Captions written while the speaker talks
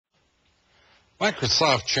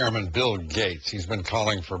Microsoft Chairman Bill Gates, he's been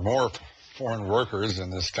calling for more foreign workers in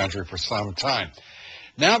this country for some time.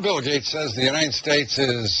 Now Bill Gates says the United States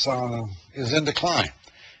is in decline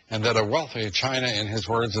and that a wealthy China, in his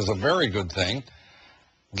words, is a very good thing.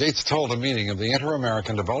 Gates told a meeting of the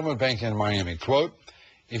Inter-American Development Bank in Miami, quote,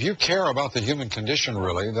 "If you care about the human condition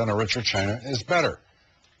really, then a richer China is better."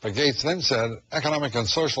 But Gates then said economic and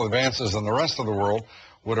social advances in the rest of the world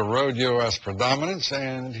would erode U.S. predominance,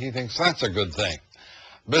 and he thinks that's a good thing.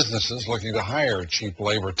 Businesses looking to hire cheap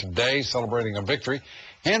labor today, celebrating a victory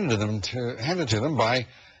handed to them by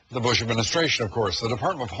the Bush administration, of course. The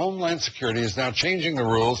Department of Homeland Security is now changing the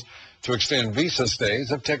rules to extend visa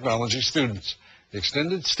stays of technology students. The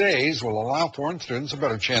extended stays will allow foreign students a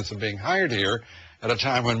better chance of being hired here at a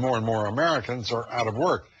time when more and more Americans are out of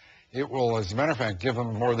work. It will, as a matter of fact, give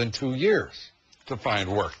them more than 2 years to find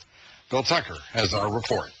work. Bill Tucker has our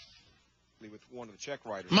report.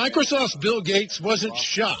 Microsoft's Bill Gates wasn't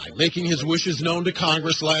shy making his wishes known to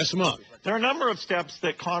Congress last month. There are a number of steps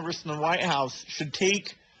that Congress and the White House should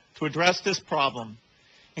take to address this problem,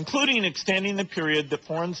 including extending the period that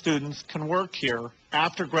foreign students can work here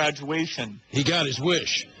after graduation. He got his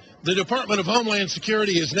wish. The Department of Homeland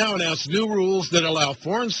Security has now announced new rules that allow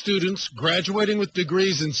foreign students graduating with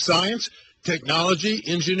degrees in science, technology,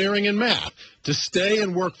 engineering, and math to stay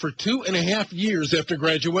and work for 2.5 years after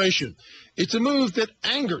graduation. It's a move that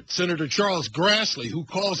angered Senator Charles Grassley, who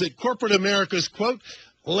calls it corporate America's, quote,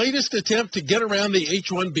 latest attempt to get around the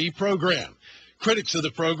H-1B program. Critics of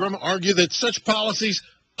the program argue that such policies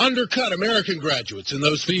undercut American graduates in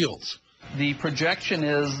those fields. The projection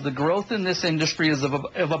is the growth in this industry is of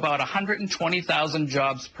about 120,000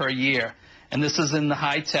 jobs per year. And this is in the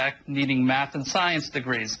high tech, needing math and science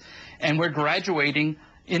degrees. And we're graduating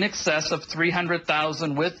in excess of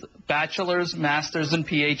 300,000 with bachelor's, master's, and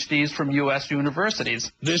PhDs from U.S. universities.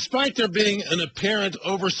 Despite there being an apparent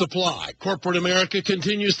oversupply, corporate America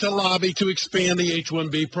continues to lobby to expand the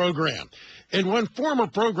H-1B program. And one former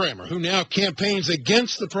programmer who now campaigns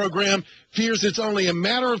against the program fears it's only a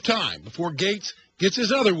matter of time before Gates gets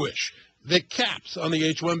his other wish, that caps on the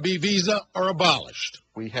H-1B visa are abolished.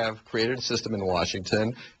 We have created a system in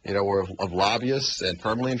Washington, of lobbyists and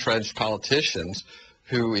permanently entrenched politicians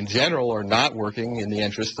who, in general, are not working in the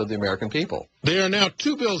interest of the American people. There are now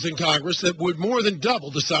 2 bills in Congress that would more than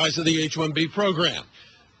double the size of the H-1B program.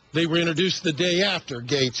 They were introduced the day after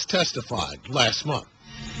Gates testified last month.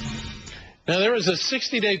 Now, there is a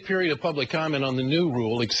 60-day period of public comment on the new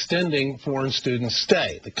rule extending foreign students'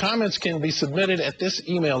 stay. The comments can be submitted at this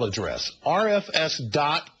email address,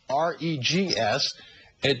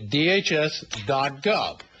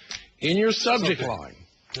 rfs.regs@dhs.gov. In your subject line.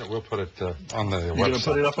 Yeah, we'll put it on the website. You're going to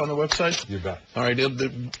put it up on the website? You bet. All right,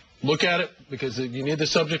 look at it, because you need the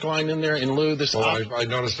subject line in there in lieu of this. Well, I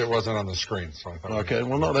noticed it wasn't on the screen, so I thought. Okay,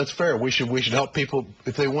 well, no, that's fair. We should help people,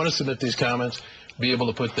 if they want to submit these comments, be able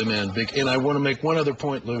to put them in. And I want to make one other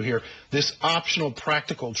point, Lou, here. This optional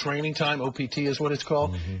practical training time, OPT is what it's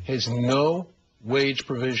called, has no wage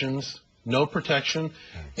provisions, no protection,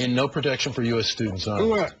 and no protection for U.S. students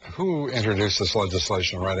on it. Who introduced this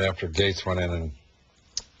legislation right after Gates went in and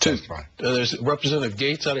testified? There's Representative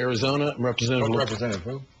Gates out of Arizona, Representative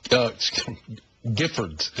who?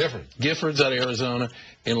 Giffords. Giffords out of Arizona,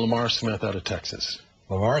 and Lamar Smith out of Texas.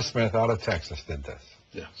 Lamar Smith out of Texas did this.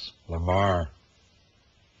 Yes. Lamar,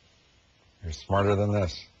 you're smarter than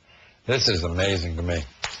this. This is amazing to me.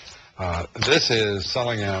 This is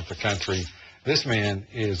selling out the country. This man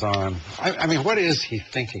is on, I mean, what is he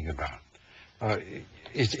thinking about?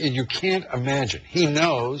 You can't imagine. He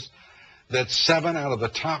knows that 7 out of the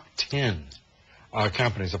top 10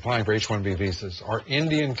 companies applying for H-1B visas are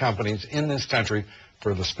Indian companies in this country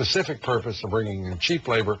for the specific purpose of bringing in cheap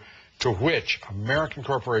labor to which American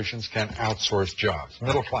corporations can outsource jobs,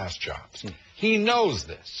 middle-class jobs. He knows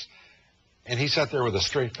this. And he sat there with a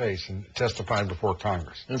straight face and testified before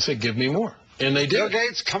Congress. And said, give me more. And they did. Bill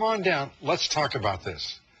Gates, come on down. Let's talk about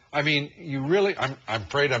this. I mean, you really, I'm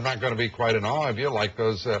afraid I'm not going to be quite in awe of you like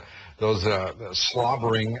those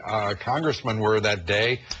slobbering congressmen were that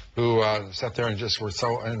day who sat there and just were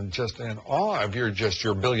just in awe of your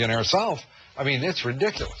billionaire self. I mean, it's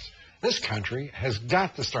ridiculous. This country has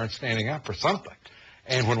got to start standing up for something.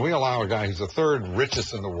 And when we allow a guy who's the 3rd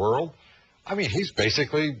richest in the world, I mean, he's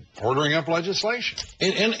basically ordering up legislation.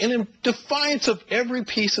 And in defiance of every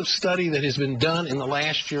piece of study that has been done in the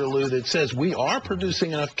last year, Lou, that says we are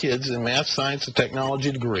producing enough kids in math, science, and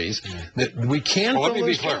technology degrees that we can. Well, let me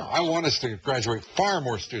be clear. I want us to graduate far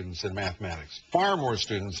more students in mathematics, far more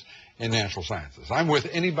students in natural sciences. I'm with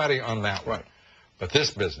anybody on that one. But this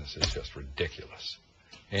business is just ridiculous.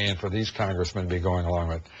 and for these congressmen to be going along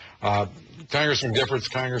with. Congressman Giffords,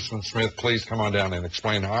 Congressman Smith, please come on down and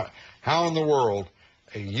explain how in the world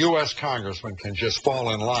a U.S. congressman can just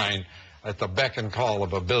fall in line at the beck and call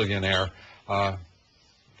of a billionaire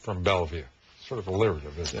from Bellevue. Sort of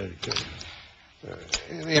alliterative, isn't it?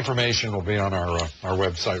 The information will be on our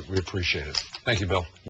website. We appreciate it. Thank you, Bill.